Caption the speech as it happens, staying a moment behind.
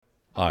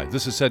Hi,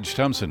 this is Sedge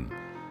Thompson.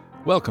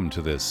 Welcome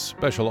to this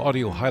special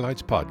audio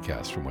highlights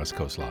podcast from West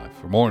Coast Live.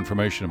 For more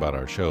information about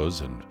our shows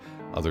and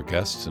other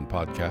guests and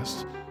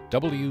podcasts,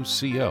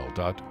 wcl.org.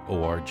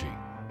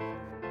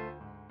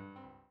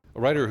 A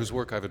writer whose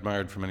work I've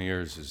admired for many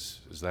years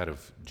is that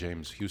of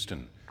James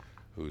Houston,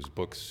 whose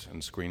books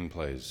and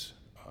screenplays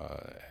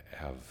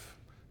have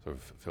sort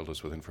of filled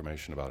us with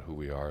information about who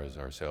we are as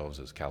ourselves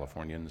as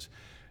Californians.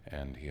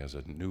 And he has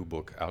a new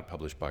book out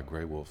published by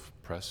Grey Wolf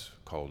Press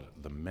called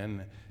The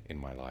Men in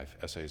My Life,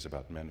 essays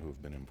about men who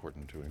have been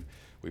important to him.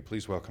 We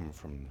please welcome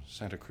from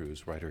Santa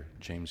Cruz writer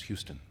James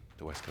Houston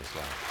to West Coast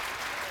Live.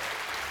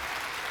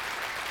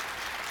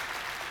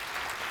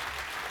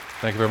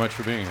 Thank you very much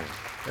for being here.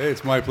 Hey,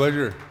 it's my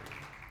pleasure.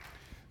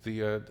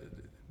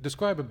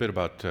 Describe a bit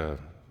about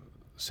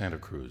Santa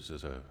Cruz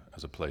as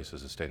a place,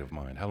 as a state of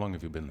mind. How long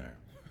have you been there?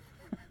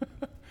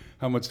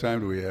 How much time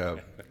do we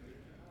have?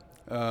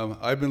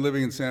 I've been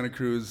living in Santa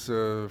Cruz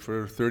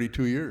for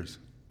 32 years,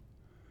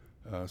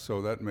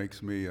 so that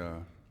makes me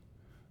a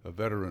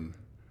veteran.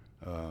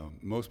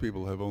 Most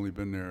people have only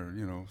been there,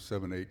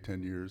 7, 8,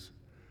 10 years.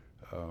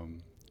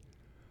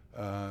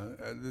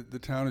 The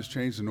town has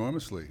changed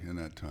enormously in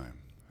that time,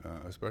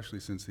 especially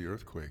since the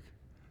earthquake.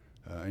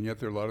 And yet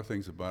there are a lot of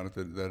things about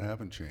it that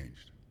haven't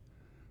changed.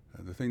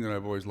 The thing that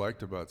I've always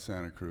liked about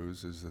Santa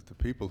Cruz is that the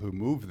people who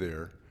move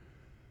there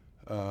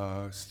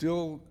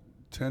still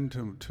tend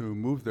to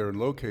move there and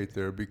locate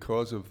there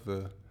because of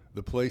the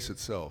place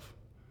itself,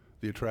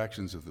 the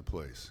attractions of the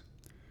place.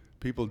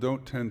 People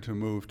don't tend to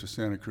move to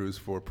Santa Cruz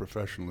for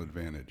professional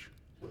advantage.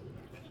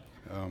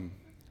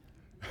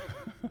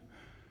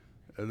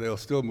 They'll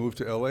still move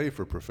to LA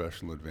for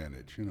professional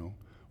advantage,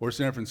 or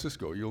San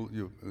Francisco.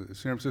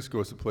 San Francisco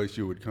is the place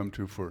you would come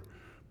to for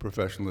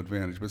professional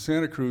advantage. But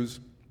Santa Cruz,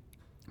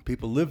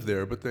 people live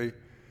there, but they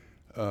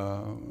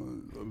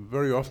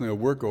very often they'll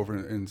work over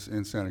in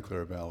Santa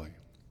Clara Valley.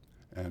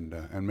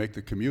 And make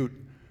the commute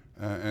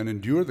and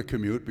endure the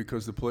commute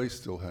because the place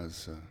still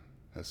has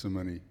so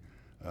many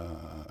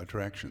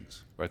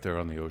attractions. Right there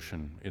on the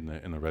ocean in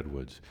the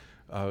redwoods.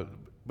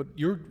 But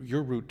your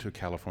route to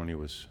California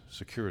was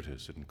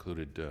circuitous. It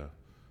included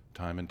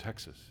time in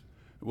Texas.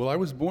 Well, I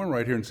was born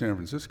right here in San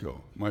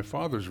Francisco. My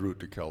father's route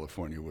to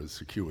California was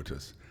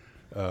circuitous.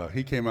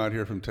 He came out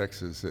here from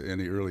Texas in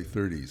the early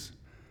 30s.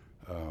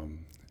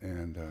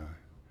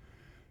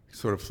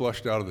 Sort of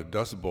flushed out of the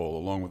Dust Bowl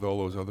along with all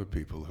those other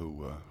people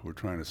who were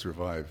trying to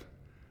survive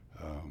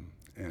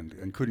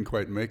and couldn't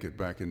quite make it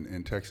back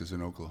in Texas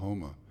and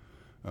Oklahoma.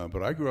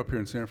 But I grew up here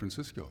in San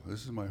Francisco.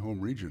 This is my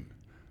home region.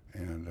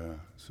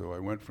 And so I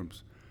went from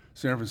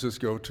San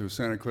Francisco to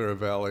Santa Clara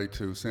Valley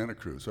to Santa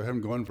Cruz. So I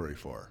haven't gone very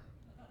far.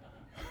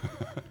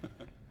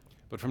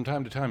 But from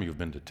time to time you've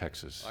been to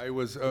Texas. I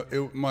was,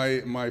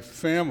 my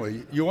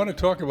family, you want to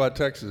talk about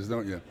Texas,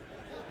 don't you?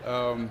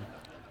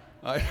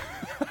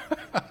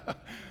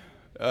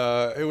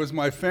 It was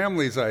my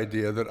family's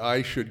idea that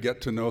I should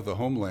get to know the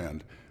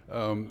homeland.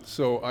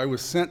 So I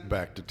was sent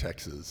back to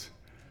Texas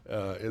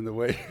in the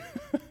way.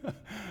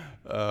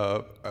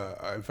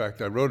 In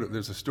fact, I wrote it.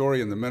 There's a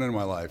story in The Men in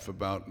My Life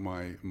about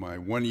my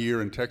 1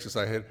 year in Texas.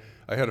 I had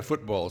a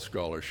football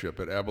scholarship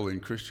at Abilene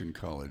Christian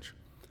College.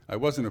 I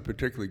wasn't a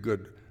particularly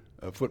good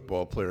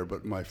football player,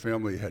 but my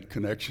family had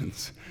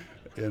connections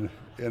in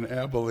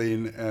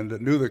Abilene and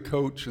knew the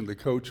coach, and the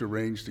coach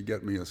arranged to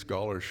get me a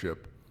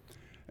scholarship.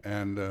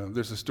 And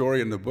there's a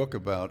story in the book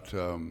about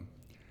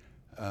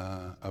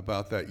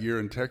that year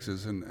in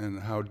Texas and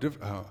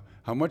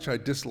how much I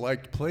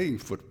disliked playing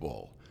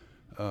football,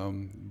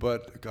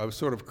 but I was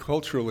sort of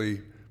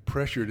culturally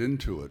pressured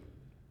into it,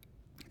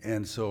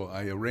 and so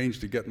I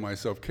arranged to get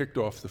myself kicked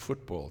off the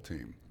football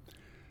team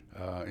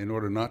in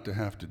order not to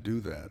have to do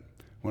that.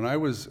 When I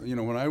was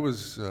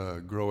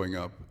growing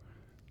up,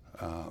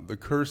 the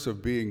curse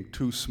of being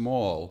too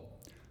small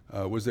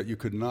was that you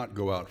could not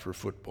go out for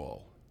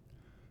football.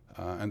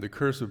 And the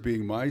curse of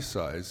being my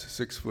size,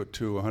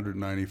 6'2",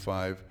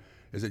 195,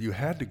 is that you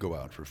had to go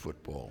out for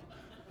football.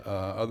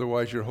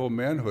 Otherwise, your whole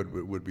manhood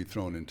would be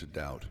thrown into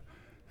doubt.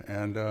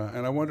 And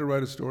I wanted to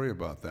write a story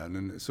about that.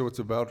 And so it's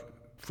about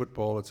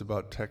football, it's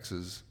about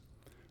Texas.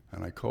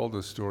 And I called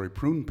this story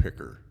Prune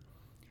Picker,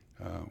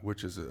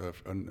 which is a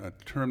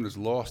term that's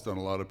lost on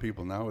a lot of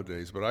people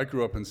nowadays. But I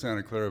grew up in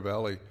Santa Clara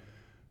Valley.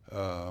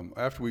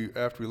 After we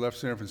left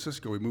San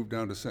Francisco, we moved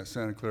down to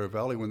Santa Clara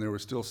Valley when there were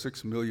still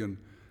 6 million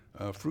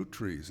fruit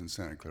trees in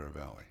Santa Clara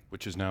Valley.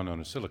 Which is now known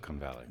as Silicon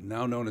Valley.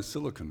 Now known as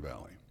Silicon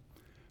Valley.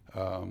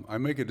 I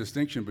make a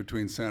distinction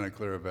between Santa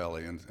Clara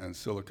Valley and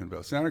Silicon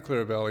Valley. Santa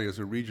Clara Valley is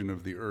a region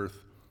of the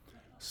earth.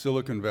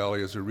 Silicon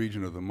Valley is a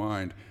region of the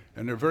mind.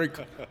 And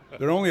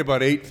they're only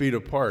about 8 feet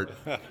apart.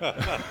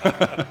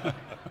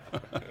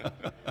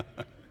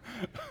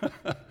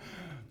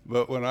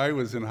 But when I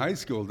was in high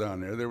school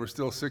down there were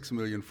still 6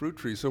 million fruit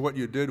trees. So what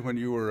you did when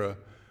you were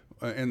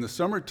in the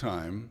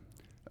summertime,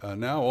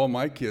 now all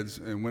my kids,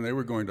 and when they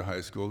were going to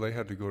high school, they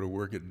had to go to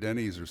work at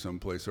Denny's or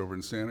someplace over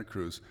in Santa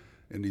Cruz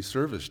in these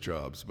service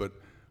jobs. But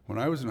when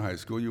I was in high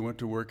school, you went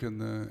to work in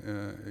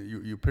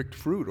you picked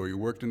fruit, or you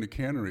worked in the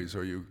canneries,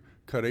 or you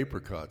cut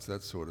apricots,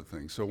 that sort of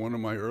thing. So one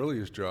of my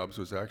earliest jobs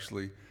was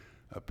actually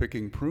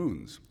picking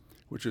prunes,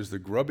 which is the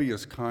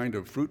grubbiest kind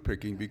of fruit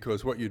picking,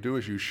 because what you do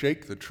is you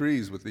shake the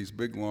trees with these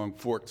big long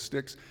forked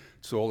sticks,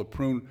 so all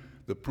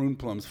the prune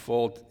plums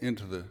fall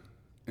into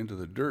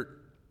the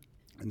dirt,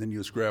 and then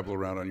you scrabble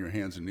around on your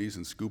hands and knees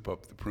and scoop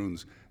up the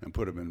prunes and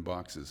put them in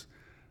boxes.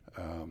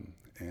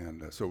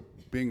 So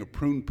being a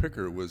prune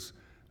picker was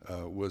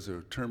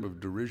a term of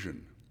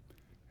derision.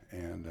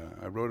 And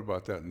I wrote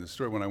about that in the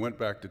story. When I went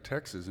back to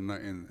Texas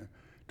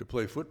to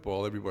play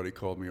football, everybody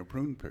called me a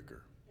prune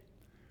picker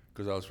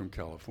because I was from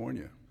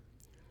California.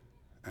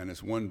 And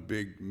this one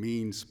big,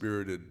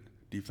 mean-spirited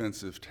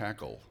defensive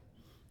tackle,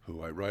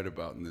 who I write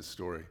about in this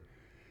story,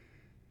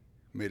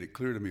 made it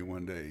clear to me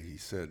one day. He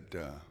said,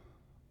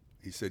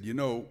 you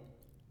know,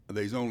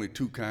 there's only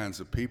two kinds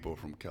of people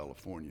from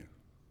California.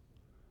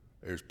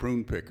 There's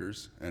prune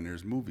pickers and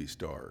there's movie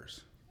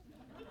stars.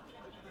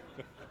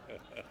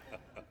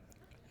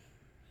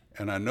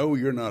 And I know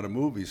you're not a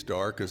movie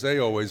star because they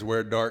always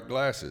wear dark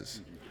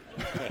glasses.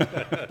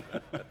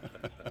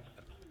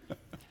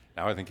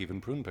 Now I think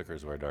even prune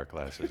pickers wear dark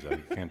glasses. I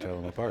can't tell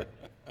them apart.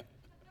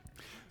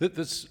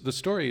 The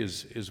story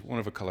is one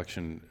of a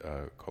collection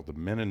called The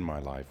Men in My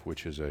Life,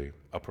 which is a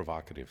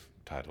provocative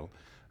title.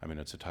 I mean,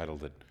 it's a title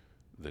that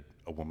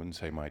a woman,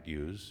 say, might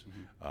use,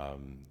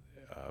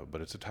 but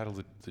it's a title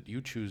that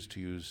you choose to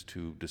use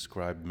to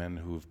describe men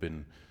who have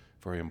been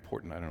very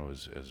important, I don't know,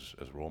 as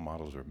role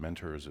models or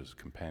mentors, as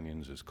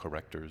companions, as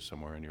correctors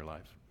somewhere in your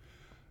life?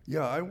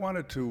 Yeah, I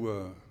wanted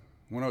to,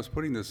 when I was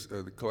putting this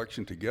the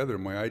collection together,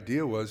 my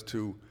idea was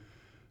to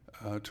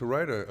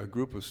write a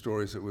group of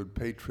stories that would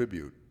pay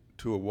tribute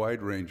to a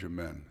wide range of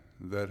men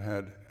that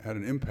had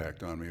an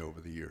impact on me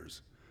over the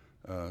years.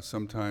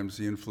 Sometimes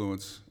the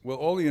influence, well,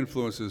 all the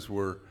influences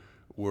were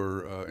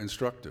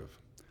instructive.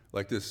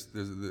 Like this,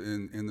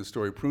 in the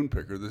story Prune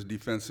Picker, this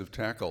defensive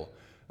tackle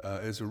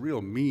is a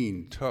real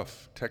mean,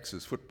 tough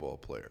Texas football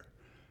player.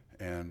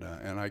 And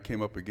I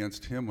came up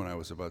against him when I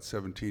was about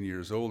 17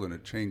 years old, and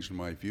it changed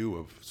my view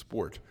of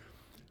sport.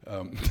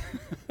 So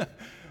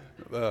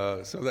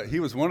that he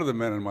was one of the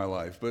men in my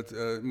life. But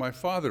my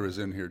father is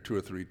in here 2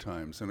 or 3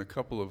 times, and a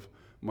couple of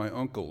my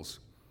uncles,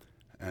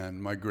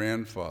 and my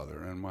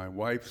grandfather, and my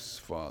wife's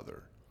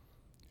father,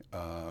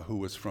 who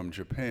was from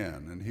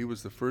Japan. And he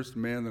was the first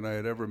man that I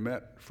had ever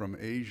met from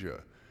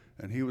Asia.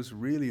 And he was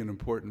really an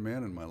important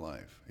man in my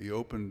life. He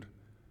opened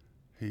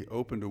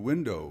a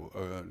window,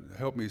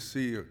 helped me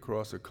see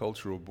across a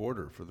cultural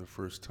border for the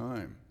first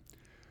time.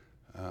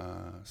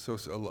 So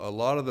a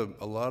lot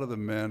of the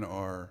men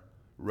are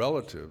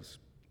relatives,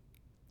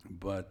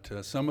 but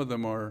some of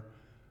them are,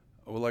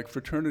 well, like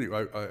fraternity.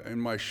 In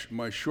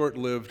my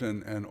short-lived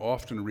and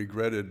often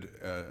regretted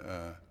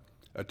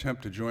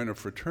attempt to join a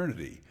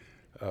fraternity,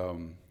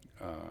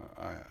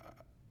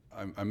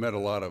 I met a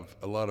lot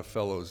of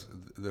fellows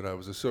that I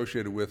was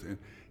associated with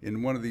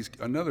in one of these,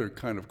 another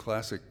kind of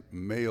classic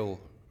male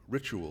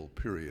ritual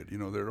period. You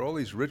know, there are all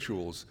these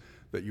rituals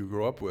that you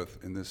grow up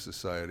with in this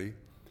society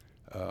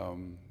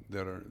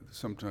that are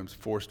sometimes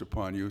forced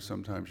upon you,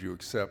 sometimes you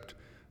accept.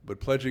 But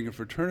pledging a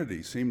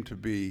fraternity seemed to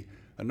be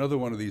another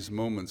one of these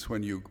moments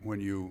when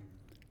you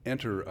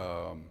enter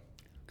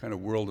kind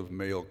of world of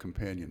male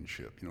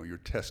companionship. You know, you're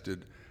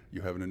tested,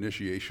 you have an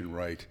initiation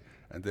rite,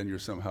 and then you're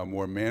somehow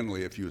more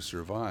manly if you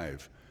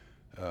survive.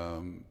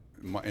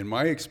 In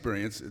my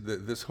experience,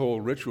 this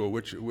whole ritual,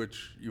 which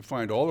you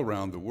find all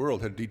around the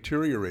world, had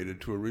deteriorated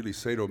to a really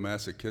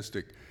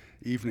sadomasochistic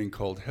evening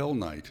called Hell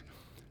Night.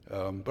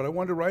 But I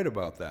wanted to write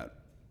about that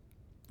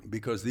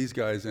because these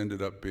guys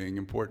ended up being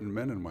important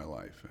men in my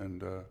life.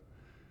 And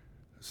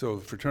so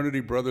fraternity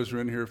brothers are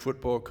in here,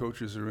 football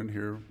coaches are in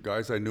here,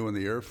 guys I knew in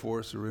the Air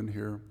Force are in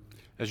here.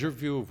 Has your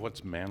view of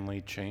what's manly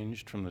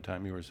changed from the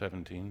time you were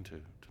 17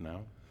 to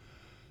now?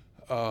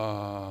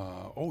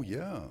 Oh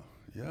yeah,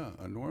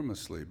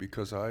 enormously.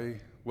 Because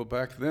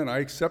back then I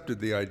accepted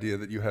the idea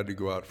that you had to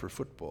go out for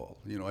football.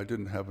 You know, I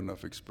didn't have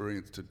enough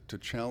experience to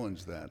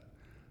challenge that,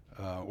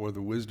 or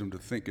the wisdom to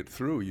think it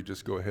through. You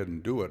just go ahead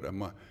and do it.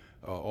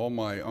 All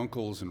my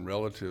uncles and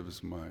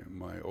relatives,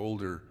 my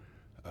older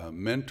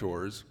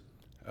mentors,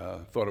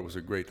 thought it was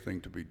a great thing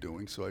to be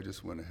doing, so I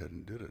just went ahead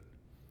and did it.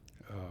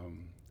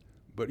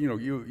 But you know,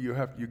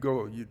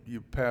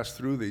 you pass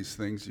through these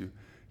things.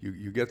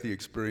 You get the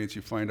experience,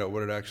 you find out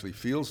what it actually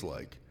feels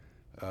like,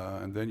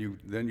 and then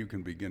you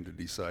can begin to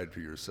decide for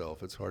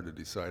yourself. It's hard to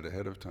decide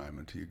ahead of time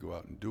until you go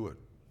out and do it.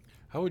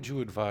 How would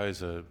you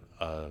advise a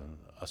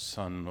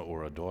son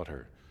or a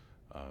daughter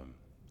on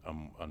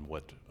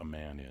what a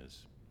man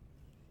is?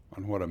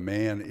 On what a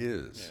man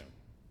is? Yeah.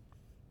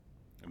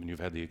 I mean,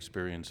 you've had the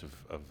experience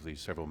of these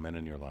several men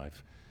in your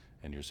life,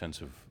 and your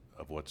sense of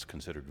what's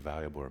considered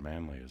valuable or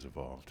manly has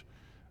evolved.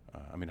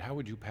 I mean, how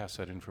would you pass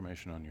that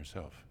information on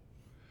yourself?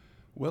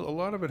 Well, a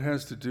lot of it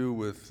has to do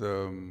with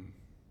certain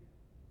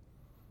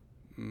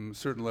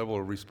level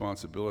of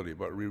responsibility,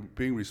 about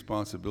being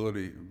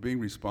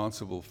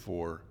responsible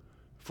for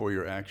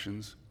your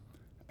actions,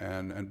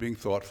 and being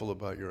thoughtful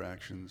about your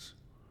actions,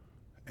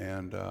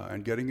 and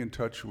getting in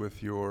touch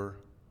with your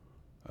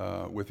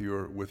with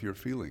your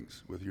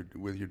feelings, with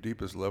your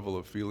deepest level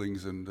of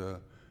feelings and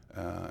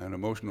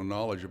emotional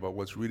knowledge about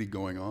what's really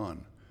going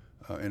on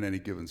in any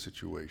given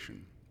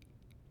situation.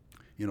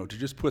 You know, to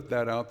just put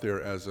that out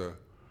there as a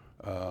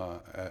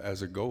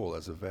goal,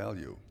 as a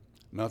value.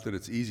 Not that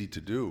it's easy to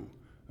do,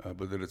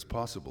 but that it's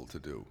possible to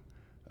do,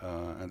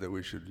 and that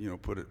we should, you know,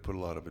 put a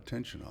lot of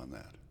attention on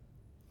that.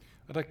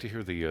 I'd like to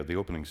hear the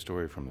opening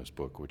story from this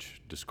book,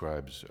 which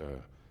describes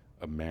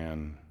a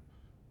man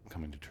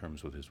coming to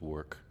terms with his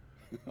work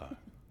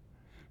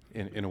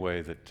in a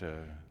way that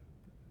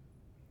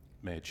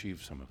may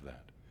achieve some of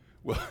that.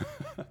 Well,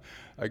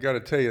 I got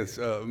to tell you,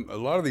 a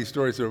lot of these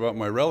stories are about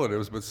my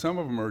relatives, but some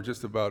of them are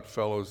just about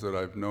fellows that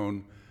I've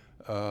known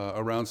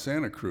around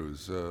Santa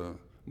Cruz.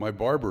 My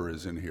barber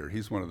is in here.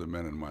 He's one of the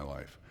men in my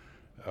life.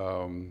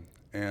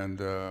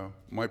 And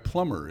my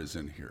plumber is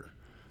in here.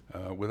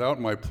 Without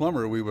my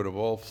plumber, we would have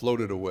all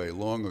floated away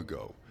long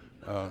ago.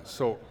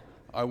 So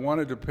I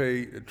wanted to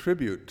pay a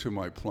tribute to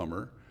my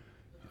plumber.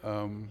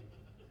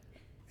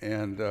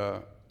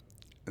 The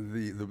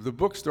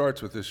book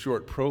starts with this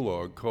short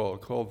prologue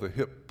called The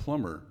Hip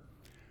Plumber.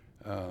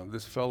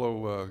 This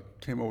fellow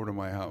came over to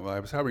my house. I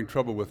was having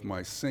trouble with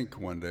my sink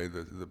one day.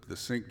 The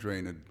sink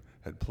drain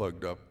had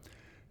plugged up.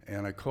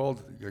 And I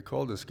called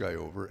this guy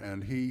over,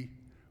 and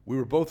we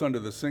were both under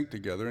the sink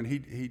together, and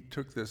he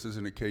took this as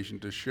an occasion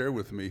to share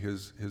with me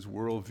his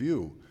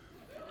worldview.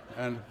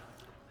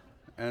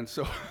 And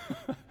so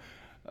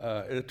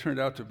it turned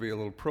out to be a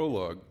little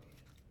prologue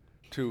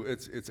to,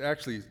 it's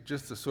actually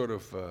just a sort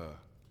of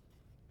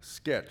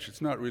sketch.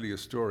 It's not really a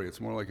story. It's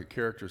more like a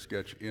character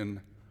sketch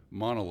in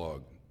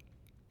monologue.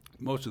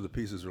 Most of the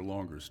pieces are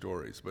longer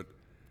stories, but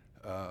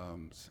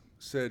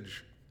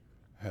Sedge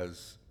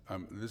has,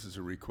 this is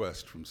a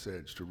request from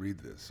Sedge to read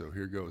this, so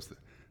here goes.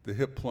 The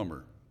Hip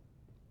Plumber,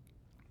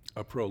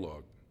 a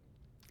prologue.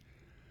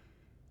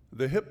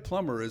 The hip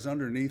plumber is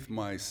underneath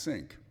my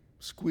sink,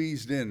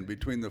 squeezed in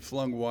between the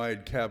flung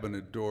wide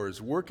cabinet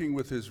doors, working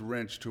with his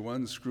wrench to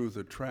unscrew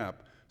the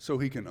trap so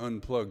he can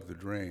unplug the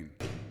drain.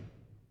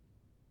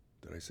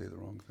 Did I say the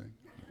wrong thing?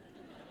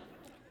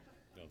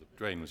 No, the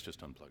drain was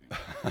just unplugging.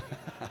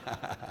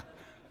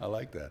 I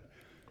like that.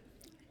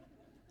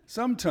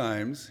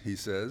 Sometimes, he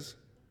says,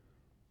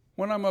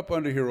 when I'm up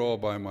under here all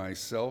by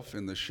myself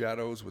in the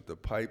shadows with the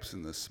pipes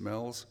and the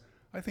smells,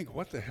 I think,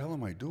 what the hell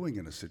am I doing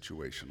in a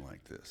situation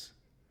like this?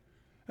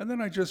 And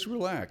then I just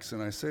relax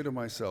and I say to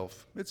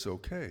myself, it's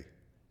okay.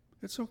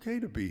 It's okay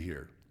to be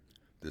here.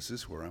 This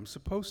is where I'm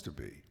supposed to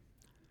be.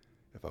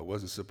 If I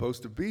wasn't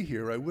supposed to be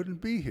here, I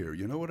wouldn't be here.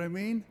 You know what I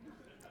mean?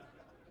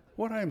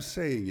 What I'm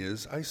saying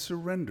is, I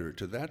surrender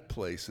to that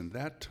place and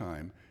that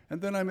time,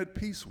 and then I'm at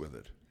peace with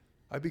it.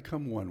 I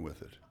become one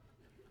with it.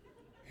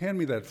 Hand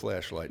me that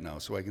flashlight now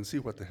so I can see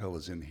what the hell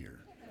is in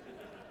here.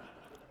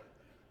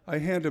 I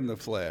hand him the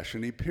flash,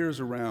 and he peers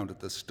around at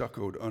the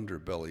stuccoed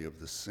underbelly of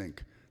the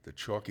sink, the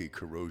chalky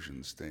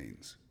corrosion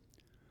stains.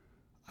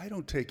 I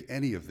don't take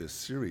any of this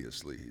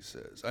seriously, he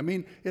says. I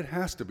mean, it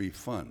has to be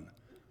fun.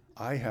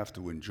 I have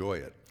to enjoy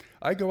it.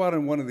 I go out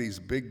on one of these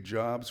big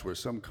jobs where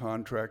some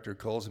contractor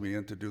calls me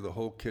in to do the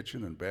whole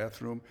kitchen and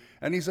bathroom,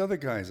 and these other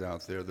guys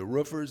out there, the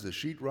roofers, the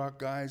sheetrock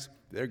guys,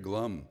 they're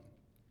glum.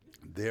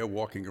 They're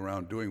walking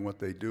around doing what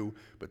they do,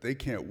 but they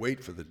can't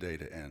wait for the day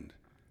to end.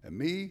 And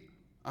me,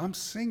 I'm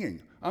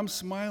singing, I'm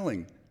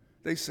smiling.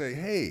 They say,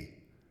 hey,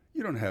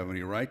 you don't have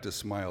any right to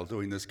smile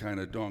doing this kind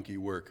of donkey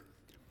work.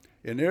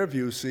 In their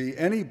view, see,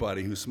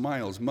 anybody who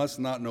smiles must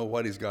not know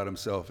what he's got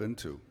himself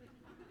into.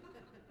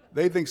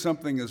 They think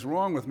something is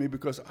wrong with me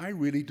because I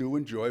really do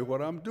enjoy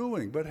what I'm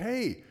doing. But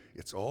hey,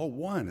 it's all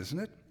one, isn't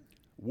it?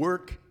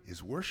 Work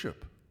is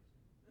worship.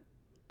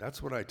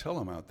 That's what I tell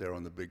them out there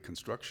on the big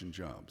construction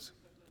jobs.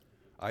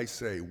 I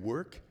say,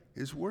 work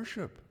is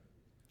worship.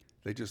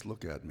 They just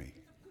look at me.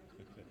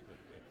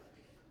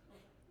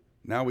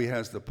 Now he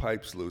has the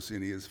pipes loose,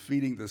 and he is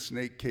feeding the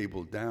snake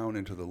cable down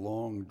into the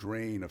long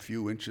drain a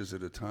few inches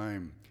at a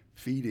time,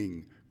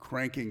 feeding,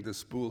 cranking the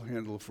spool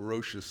handle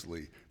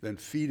ferociously, then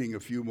feeding a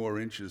few more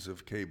inches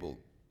of cable.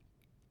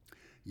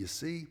 You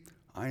see,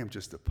 I am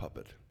just a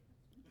puppet.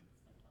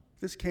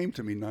 This came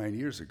to me 9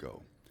 years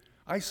ago.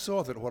 I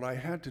saw that what I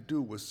had to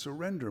do was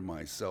surrender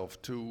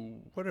myself to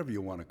whatever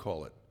you want to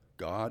call it,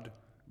 God,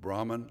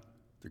 Brahman,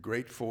 the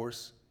great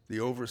force, the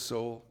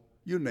oversoul,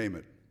 you name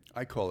it.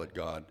 I call it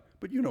God,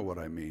 but you know what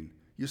I mean.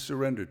 You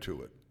surrender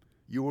to it.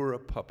 You are a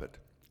puppet,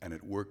 and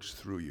it works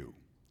through you.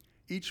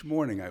 Each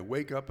morning I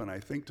wake up and I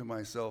think to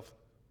myself,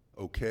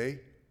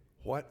 okay,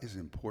 what is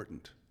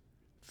important?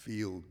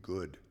 Feel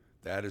good.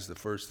 That is the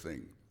first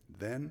thing.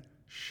 Then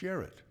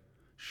share it.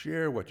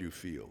 Share what you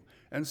feel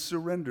and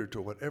surrender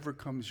to whatever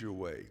comes your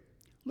way.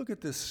 Look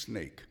at this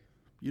snake.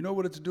 You know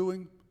what it's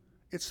doing?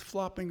 It's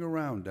flopping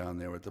around down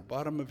there at the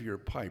bottom of your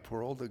pipe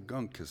where all the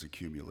gunk has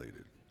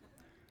accumulated.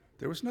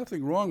 There was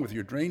nothing wrong with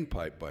your drain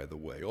pipe, by the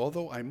way,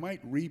 although I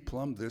might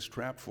replumb this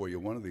trap for you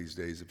one of these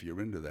days if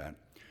you're into that.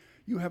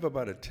 You have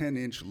about a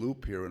 10-inch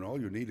loop here, and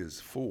all you need is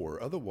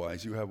 4.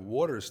 Otherwise, you have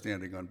water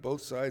standing on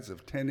both sides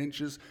of 10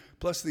 inches,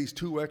 plus these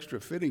 2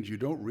 extra fittings you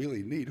don't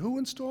really need. Who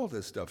installed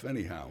this stuff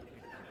anyhow?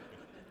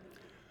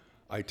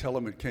 I tell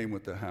him it came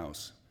with the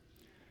house.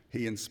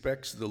 He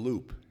inspects the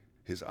loop,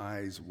 his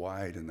eyes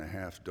wide in the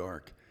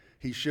half-dark.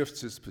 He shifts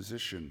his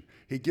position.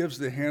 He gives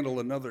the handle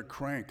another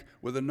crank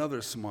with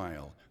another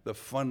smile, the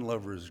fun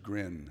lover's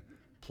grin,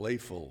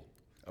 playful,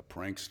 a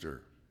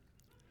prankster.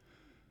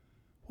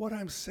 What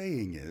I'm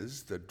saying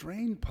is the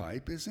drain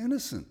pipe is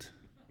innocent.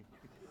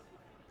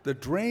 The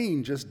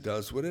drain just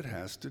does what it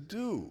has to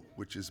do,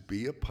 which is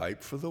be a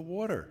pipe for the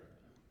water.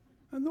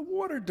 And the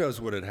water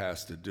does what it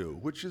has to do,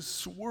 which is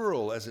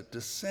swirl as it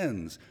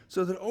descends,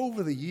 so that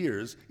over the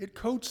years it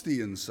coats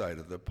the inside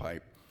of the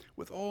pipe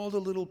with all the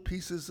little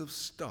pieces of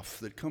stuff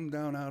that come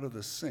down out of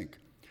the sink.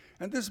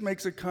 And this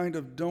makes a kind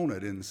of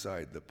donut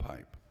inside the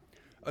pipe.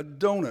 A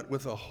donut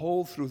with a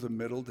hole through the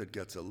middle that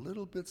gets a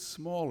little bit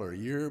smaller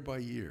year by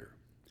year.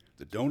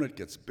 The donut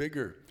gets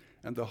bigger,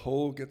 and the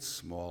hole gets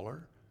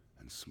smaller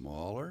and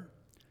smaller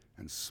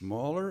and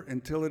smaller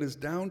until it is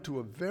down to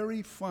a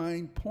very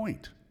fine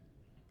point,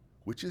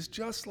 which is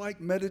just like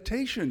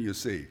meditation, you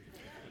see.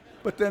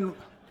 But then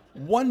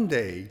one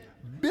day,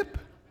 bip,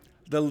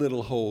 the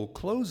little hole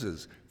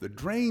closes, the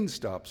drain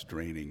stops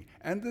draining,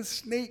 and the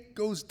snake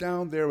goes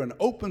down there and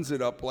opens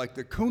it up like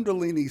the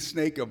Kundalini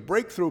snake of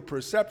breakthrough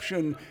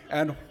perception,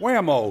 and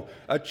whammo,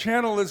 a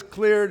channel is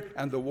cleared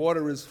and the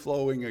water is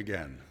flowing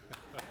again.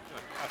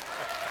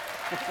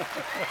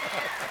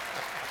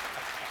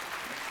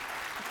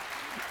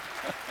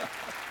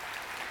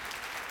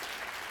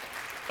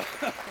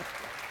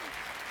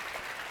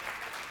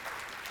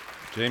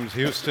 James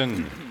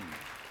Houston,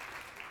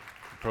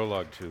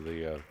 prologue to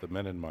the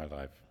Men in My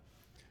Life.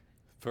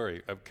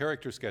 Very, a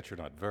character sketch or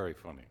not, very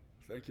funny.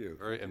 Thank you.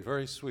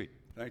 Very sweet.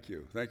 Thank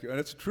you. Thank you. And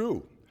it's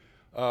true.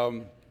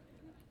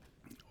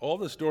 All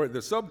the story,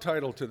 the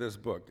subtitle to this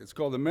book, it's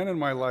called The Men in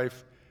My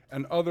Life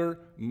and Other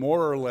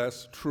More or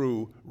Less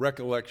True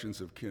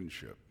Recollections of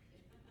Kinship.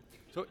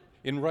 So,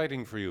 in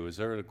writing for you, is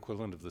there an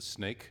equivalent of the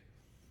snake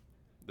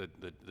that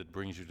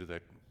brings you to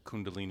that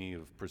Kundalini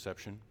of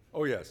perception?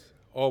 Oh, yes.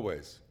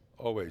 Always.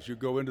 Always. You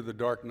go into the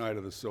dark night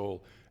of the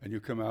soul and you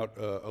come out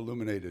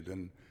illuminated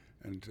and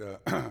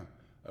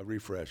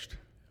refreshed.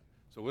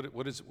 So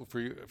what is,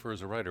 for you, for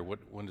as a writer,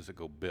 when does it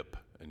go bip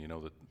and you know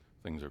that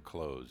things are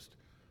closed?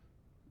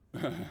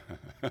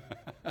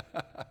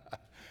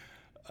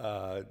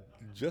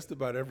 Just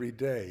about every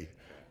day.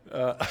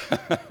 But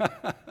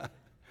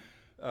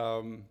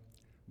I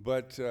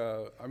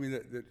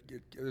mean,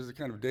 there's a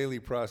kind of daily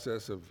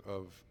process of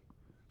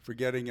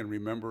forgetting and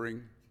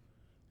remembering,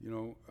 you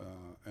know,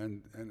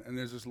 and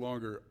there's this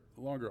longer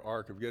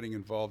arc of getting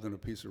involved in a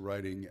piece of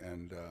writing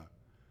and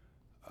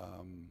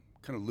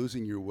kind of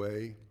losing your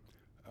way.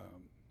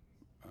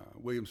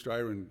 William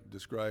Styron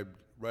described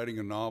writing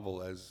a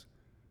novel as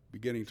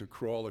beginning to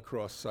crawl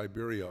across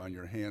Siberia on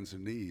your hands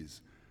and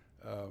knees.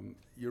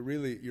 You're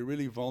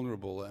really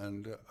vulnerable,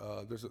 and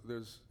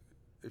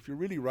if you're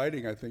really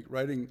writing, I think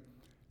writing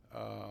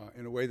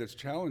in a way that's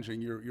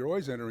challenging, you're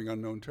always entering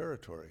unknown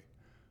territory.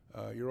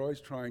 You're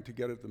always trying to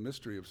get at the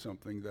mystery of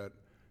something that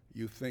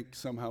you think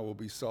somehow will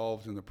be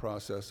solved in the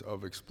process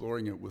of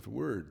exploring it with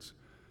words.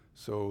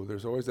 So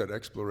there's always that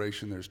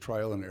exploration, there's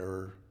trial and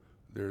error,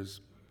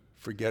 there's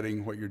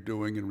forgetting what you're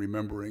doing and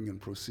remembering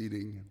and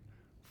proceeding,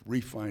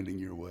 refinding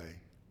your way.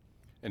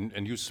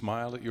 And you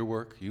smile at your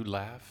work, you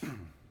laugh?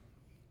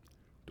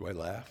 Do I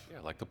laugh?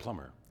 Yeah, like the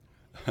plumber.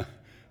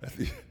 at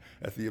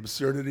the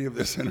absurdity of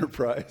this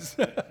enterprise?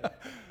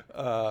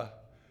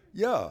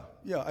 Yeah,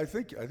 I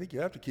think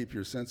you have to keep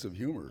your sense of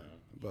humor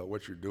about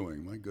what you're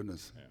doing. My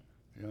goodness.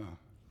 Yeah.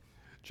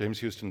 James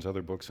Houston's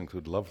other books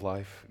include Love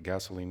Life,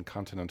 Gasoline,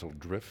 Continental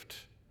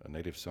Drift, A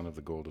Native Son of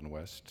the Golden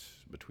West,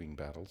 Between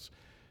Battles,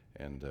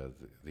 and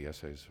the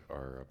essays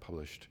are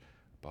published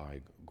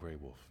by Grey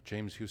Wolf.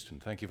 James Houston,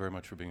 thank you very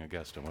much for being a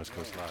guest on West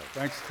Coast Live.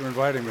 Thanks for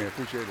inviting me. I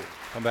appreciate it.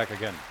 Come back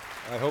again.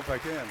 I hope I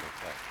can.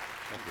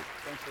 Thank you.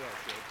 Thanks a lot,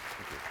 Sid.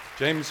 Thank you.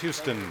 James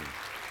Houston.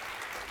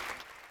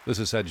 This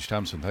is Sedge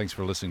Thompson. Thanks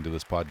for listening to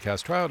this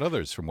podcast. Try out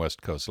others from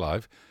West Coast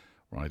Live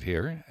right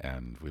here,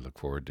 and we look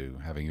forward to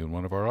having you in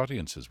one of our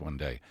audiences one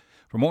day.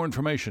 For more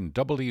information,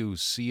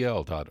 WCL.org.